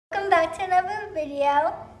back to another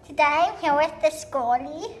video. Today I'm here with the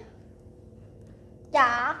Scully.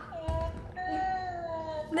 Yeah.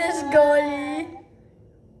 The Scully.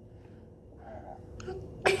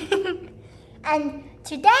 And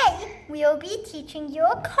today we will be teaching you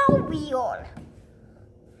a cartwheel.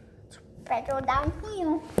 So pedal down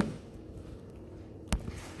here.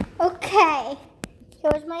 Okay.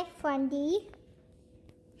 Here's my friendie.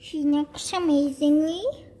 She knits amazingly.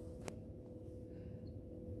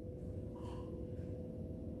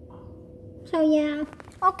 So yeah.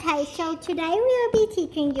 Okay, so today we will be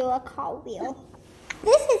teaching you a cartwheel.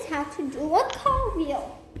 This is how to do a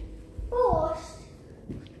cartwheel. First,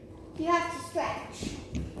 you have to stretch.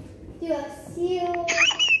 Do a seal,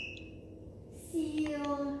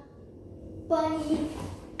 bunny,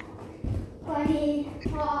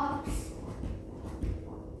 hops,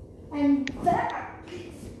 and back,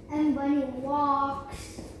 and bunny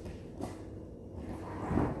walks.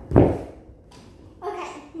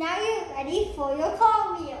 Okay, now you're ready for your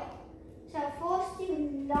cartwheel. So first you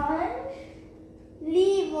lunge,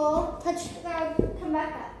 lever, touch the ground, come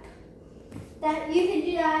back up. That you can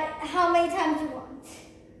do that how many times you want.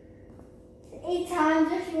 8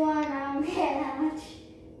 times if you want, I don't care that much.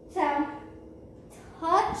 So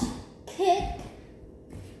touch, kick,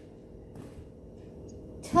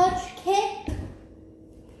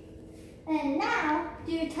 and now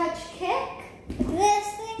do touch, kick. This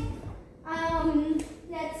thing,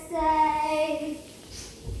 let's say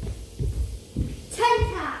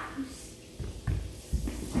 10 times.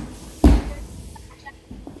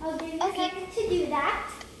 I'll give you a second to do that.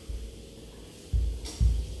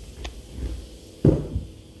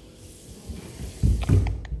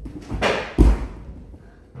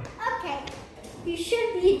 Okay, you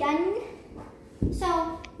should be done.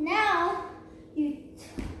 So now you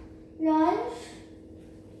lunge,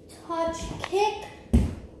 touch, kick,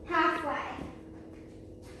 halfway.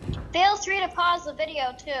 Feel free to pause the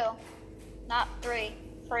video too. Not free.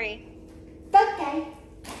 Okay.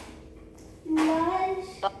 Lunge,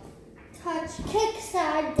 touch, kick,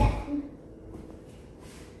 side down.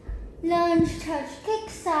 Lunge, touch, kick,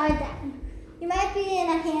 side down. You might be in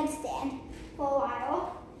a handstand for a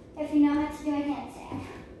while if you know how to do a handstand.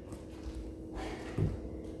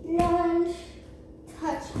 Lunge,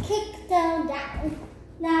 touch, kick, down, down.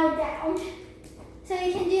 Now down. So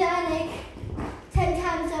you can do that like 10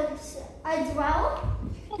 times as well.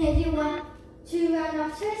 And if you want to run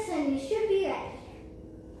off this, then you should be ready.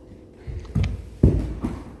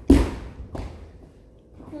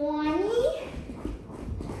 20.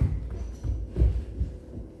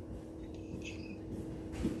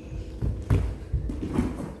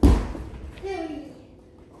 30.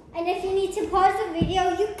 And if you need to pause the video,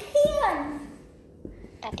 you can.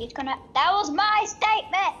 That was my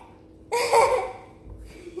statement.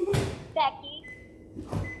 Becky.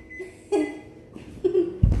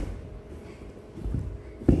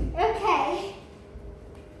 Okay.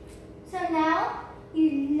 So now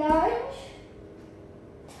you lunge,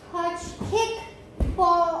 touch, kick,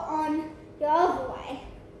 fall on the other way.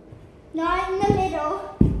 Not in the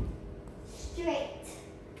middle, straight.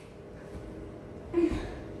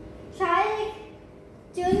 Try like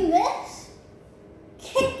doing this,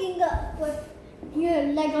 kicking up with your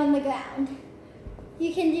leg on the ground.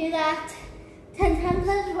 You can do that 10 times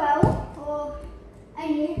as well, or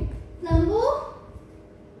any number.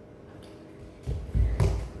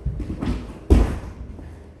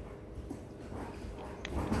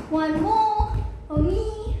 One more for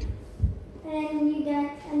me, and you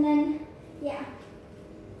get, and then, yeah.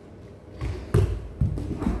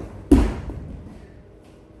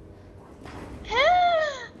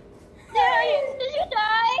 Did you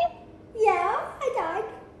die? Yeah, I died.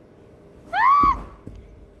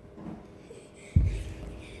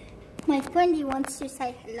 My friendie wants to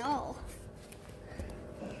say hello.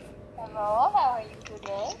 Hello, how are you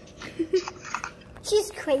today?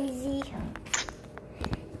 She's crazy.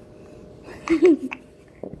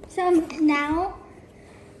 So now,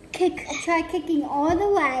 try kicking all the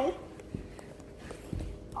way.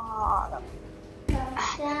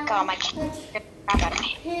 Got my kick,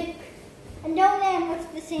 and don't land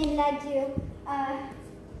with the same leg you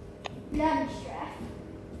lunge with.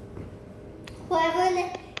 Whoever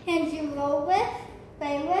hands you roll with,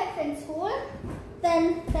 play with, and score,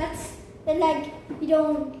 then that's the leg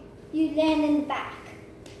you land in the back.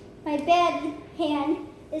 My bad hand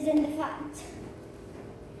is in the front.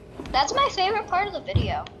 That's my favorite part of the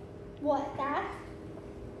video. What, that?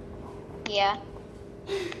 Yeah.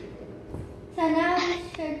 So now you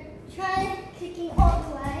should try kicking all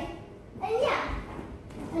the way. And yeah.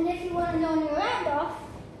 And if you want to know your round off,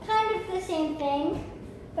 kind of the same thing,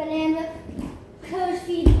 but land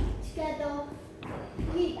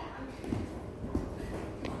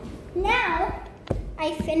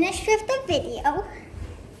I finished with the video.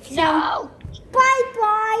 So, No.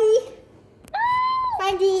 bye-bye. No.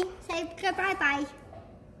 Wendy, say goodbye-bye.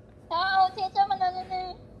 No, teacher,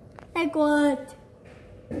 mananini. Like what?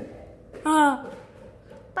 Oh.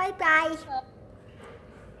 Bye-bye.